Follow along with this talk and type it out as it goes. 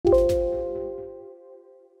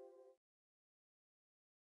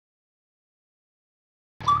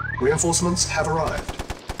Reinforcements have arrived.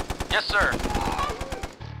 Yes, sir.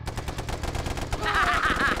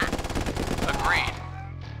 Agreed.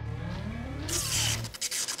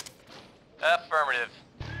 Affirmative.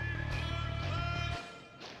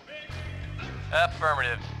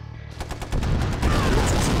 Affirmative.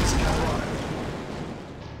 Reinforcements have arrived.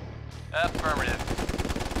 Affirmative.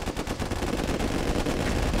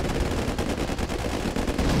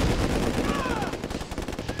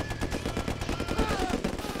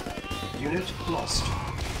 Unit lost.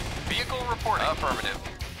 Vehicle reporting. Affirmative.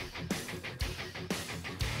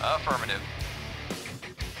 Affirmative.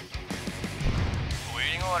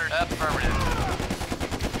 Waiting orders. Affirmative.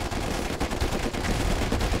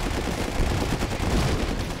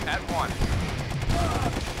 At once.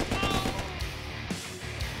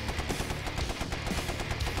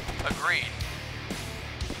 Agreed.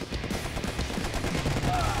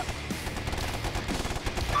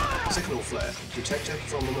 Signal flare detected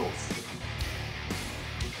from the north.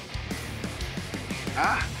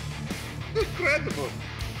 Ah! Incredible!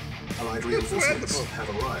 Allied reinforcements have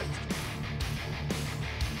arrived.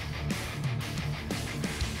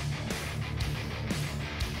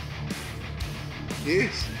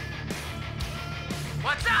 Yes.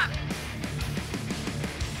 What's up?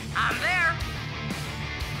 I'm there.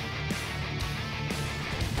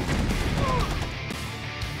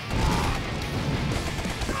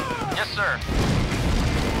 Yes, sir.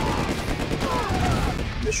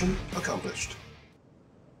 Mission accomplished.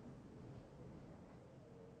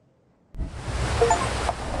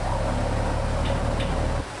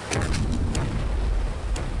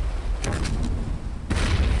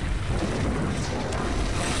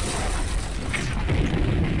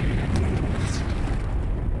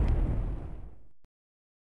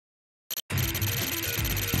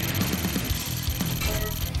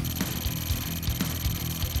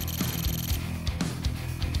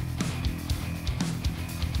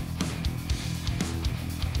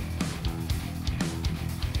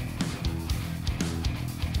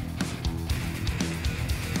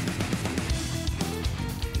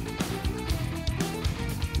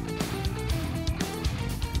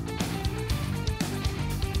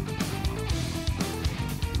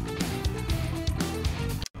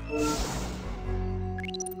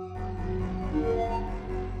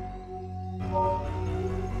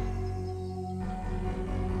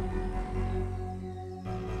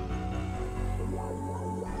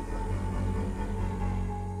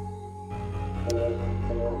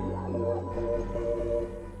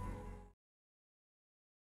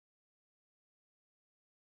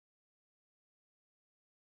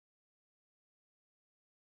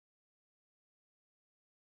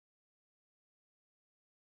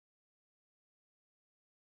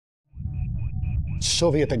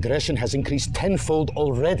 Soviet aggression has increased tenfold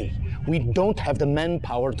already. We don't have the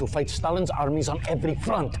manpower to fight Stalin's armies on every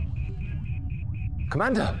front.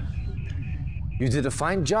 Commander, you did a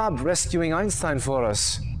fine job rescuing Einstein for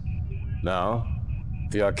us. Now,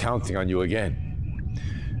 we are counting on you again.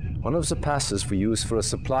 One of the passes we used for a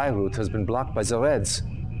supply route has been blocked by the Reds.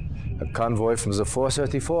 A convoy from the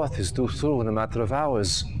 434th is due through in a matter of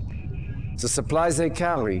hours. The supplies they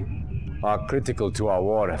carry are critical to our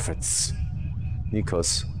war efforts.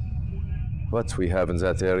 Nikos, what we have in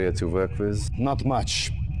that area to work with? Not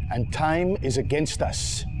much, and time is against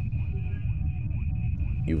us.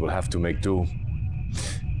 You will have to make do.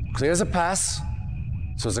 Clear the pass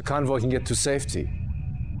so the convoy can get to safety.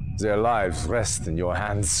 Their lives rest in your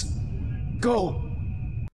hands. Go!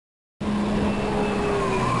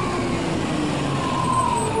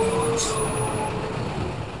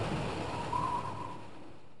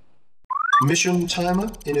 Mission timer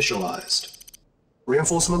initialized.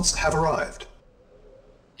 Reinforcements have arrived.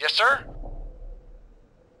 Yes, sir.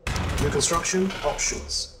 New construction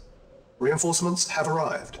options. Reinforcements have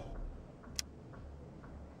arrived.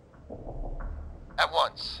 At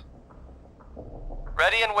once.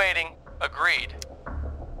 Ready and waiting. Agreed.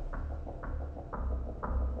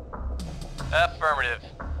 Affirmative.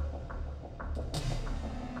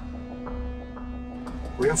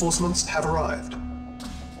 Reinforcements have arrived.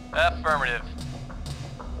 Affirmative.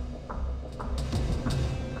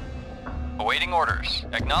 Awaiting orders.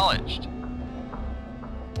 Acknowledged.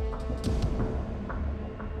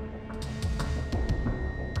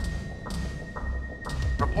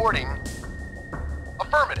 Reporting.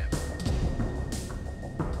 Affirmative.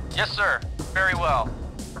 Yes, sir. Very well.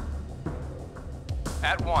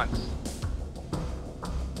 At once.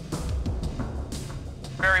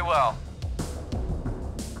 Very well.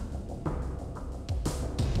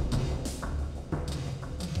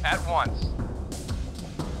 At once.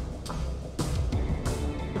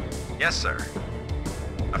 Yes, sir.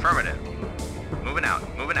 Affirmative. Moving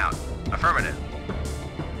out. Moving out. Affirmative.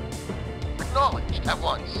 Acknowledged at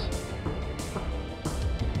once.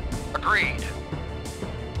 Agreed.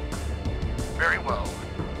 Very well.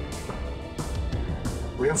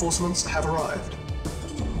 Reinforcements have arrived.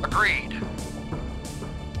 Agreed.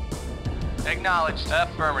 Acknowledged.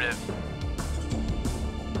 Affirmative.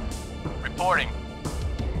 Reporting.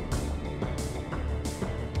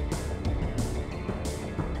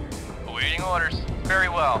 Awaiting orders. Very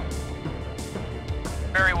well.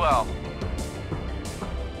 Very well.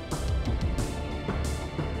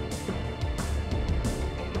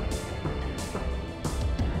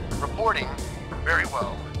 Reporting. Very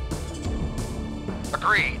well.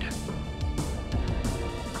 Agreed.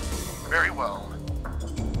 Very well.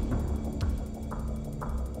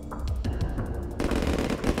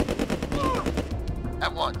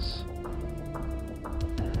 At once.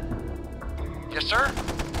 Yes, sir?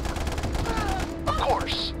 Of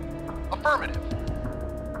course. Affirmative.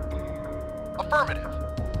 Affirmative.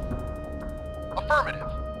 Affirmative.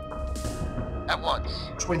 At once.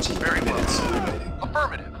 20 Very well. minutes remaining.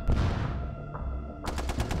 Affirmative.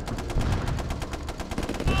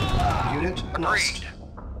 Unit lost. Agreed.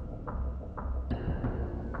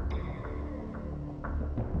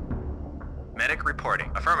 Medic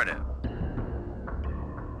reporting. Affirmative.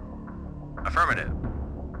 Affirmative.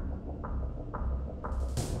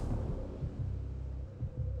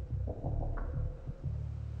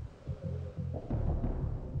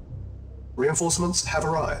 Reinforcements have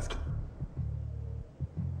arrived.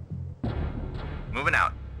 Moving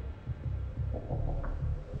out.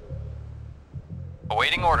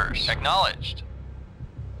 Awaiting orders. Acknowledged.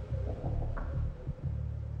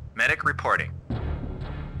 Medic reporting.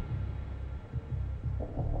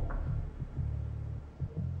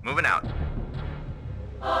 Moving out.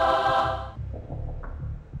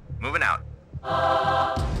 Moving out.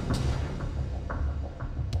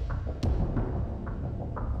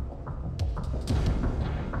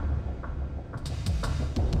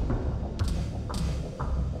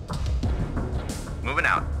 Moving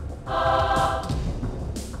out.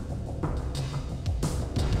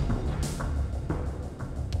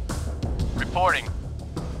 Reporting.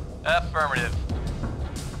 Affirmative.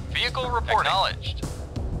 Vehicle reporting. Acknowledged.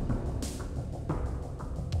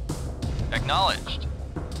 Acknowledged.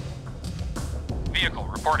 Vehicle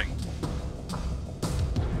reporting.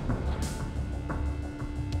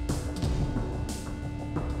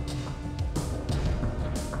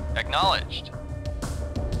 Acknowledged.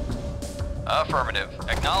 Affirmative.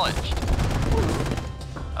 Acknowledged.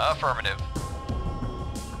 Affirmative.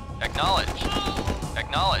 Acknowledged.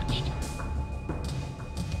 Acknowledged.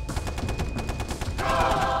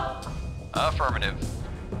 Affirmative.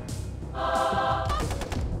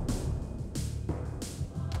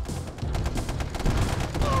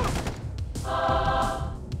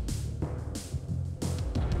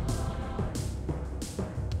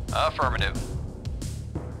 Affirmative.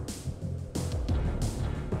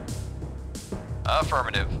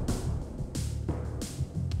 Affirmative.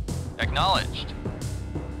 Acknowledged.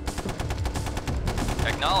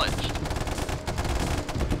 Acknowledged.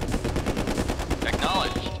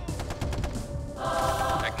 Acknowledged.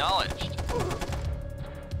 Acknowledged.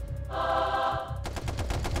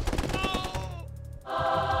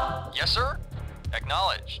 Yes, sir.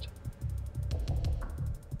 Acknowledged.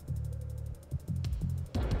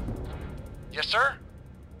 Yes, sir.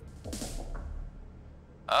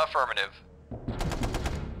 Affirmative.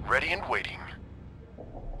 Ready and waiting.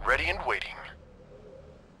 Ready and waiting.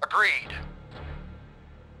 Agreed.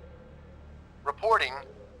 Reporting.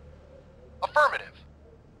 Affirmative.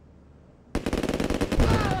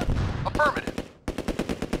 Affirmative.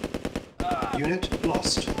 Unit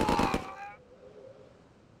lost.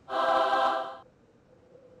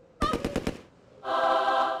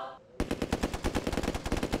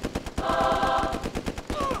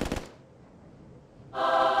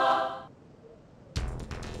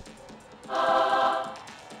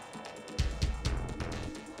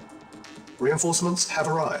 Reinforcements have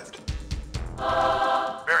arrived.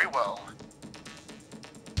 Very well.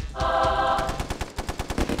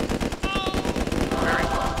 Very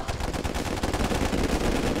well.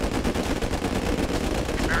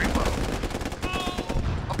 Very well.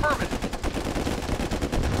 Affirmative.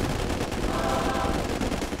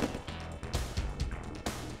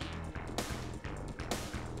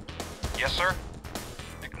 Yes, sir.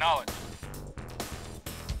 Acknowledged.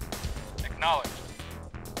 Acknowledged.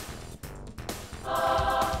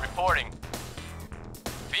 Reporting.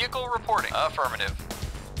 Vehicle reporting. Affirmative.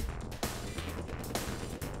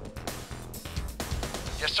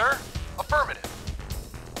 Yes, sir. Affirmative.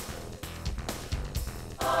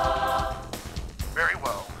 Very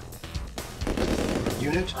well.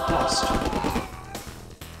 Unit lost.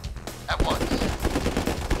 At once.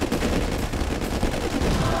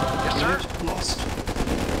 Yes, sir. Unit lost.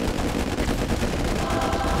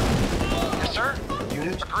 Yes, sir.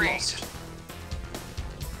 Unit Agreed. lost.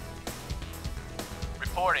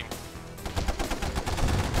 Reporting.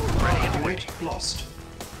 Ready and waiting. Unit lost.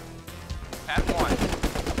 At once.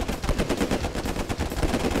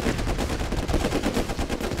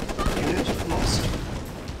 Unit lost.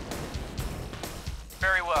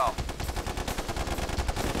 Very well.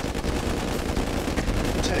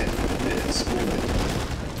 10 minutes remaining.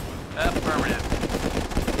 Affirmative.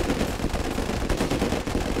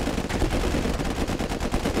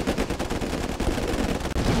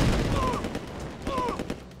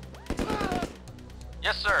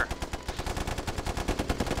 Yes, sir.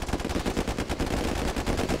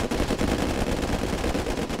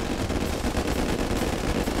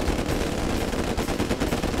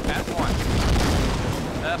 At once.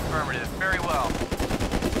 Affirmative. Very well.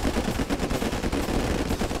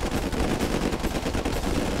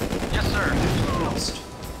 Yes, sir. Unit lost.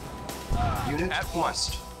 Unit At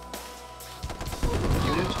lost.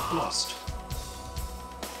 Unit lost.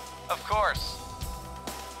 Of course.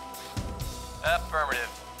 Affirmative.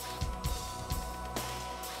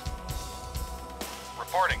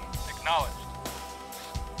 Reporting. Acknowledged.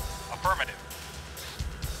 Affirmative.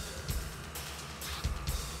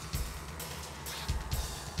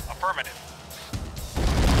 Affirmative.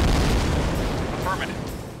 Affirmative.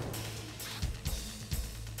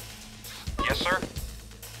 Yes, sir.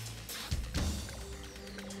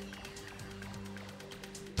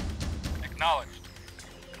 Acknowledged.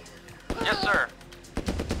 Yes, sir.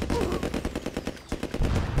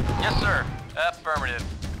 Yes, sir. Affirmative.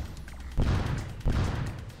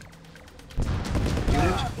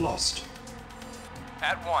 Unit lost.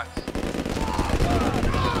 At once.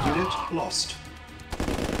 Unit lost.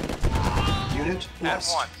 Unit At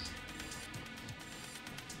lost. once.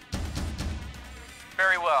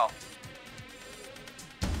 Very well.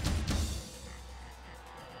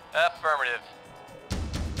 Affirmative.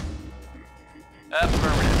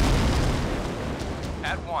 Affirmative.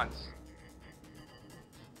 At once.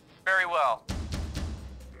 Very well.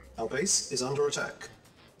 Our base is under attack.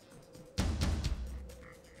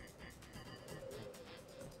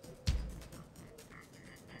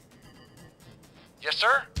 Yes,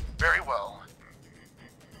 sir. Very well.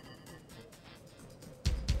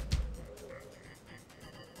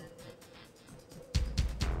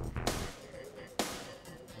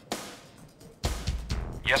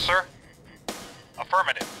 Yes, sir.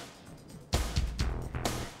 Affirmative.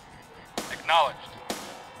 Acknowledged.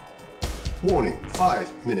 Warning,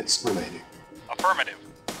 5 minutes remaining. Affirmative.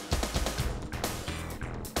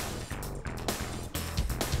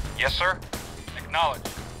 Yes, sir. Acknowledged.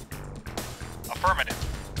 Affirmative.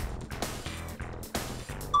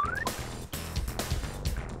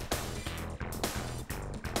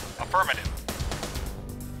 Affirmative.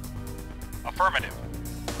 Affirmative.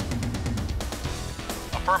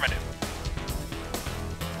 Affirmative.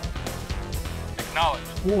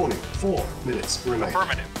 Acknowledged. Warning, 4 minutes remaining.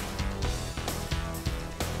 Affirmative.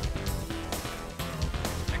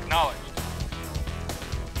 Acknowledged.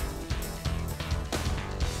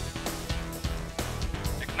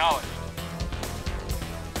 Acknowledged.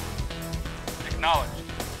 Acknowledged.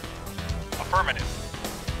 Affirmative.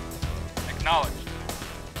 Acknowledged.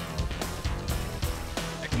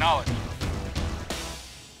 Acknowledged.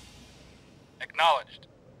 Acknowledged.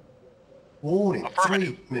 Warning,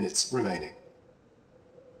 Affirmative. 3 minutes remaining.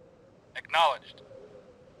 Acknowledged.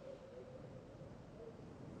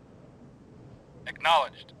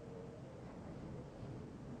 Acknowledged.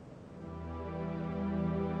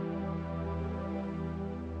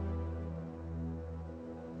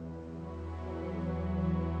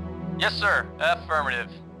 Yes, sir. Affirmative.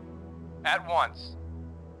 At once.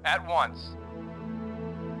 At once.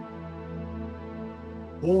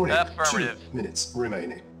 Warning, Affirmative. 2 minutes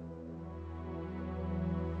remaining.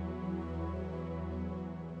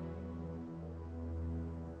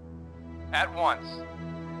 At once.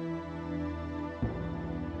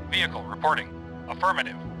 Vehicle reporting.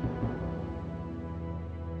 Affirmative.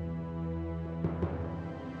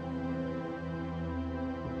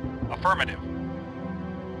 Affirmative.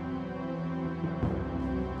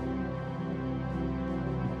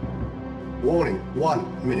 Warning,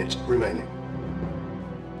 1 minute remaining.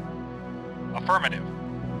 Affirmative.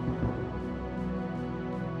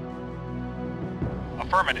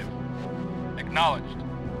 Affirmative. Acknowledged.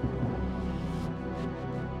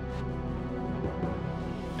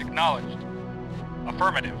 Acknowledged.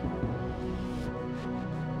 Affirmative.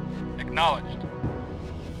 Acknowledged.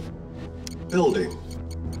 Building.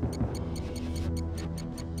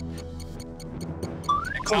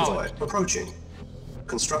 Convoy Acknowledged. approaching.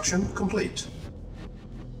 Construction complete.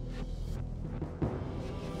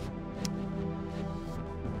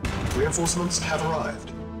 Reinforcements have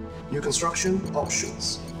arrived. New construction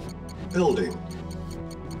options. Building.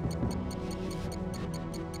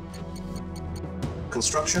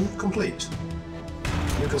 Construction complete.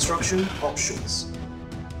 New construction options.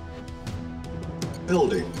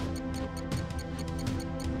 Building.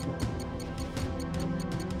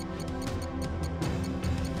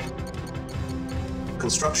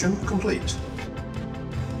 Construction complete.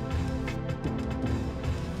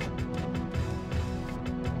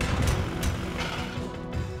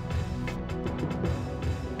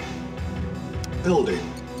 Building.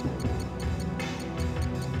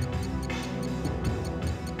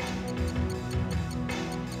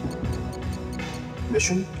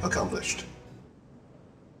 Mission accomplished.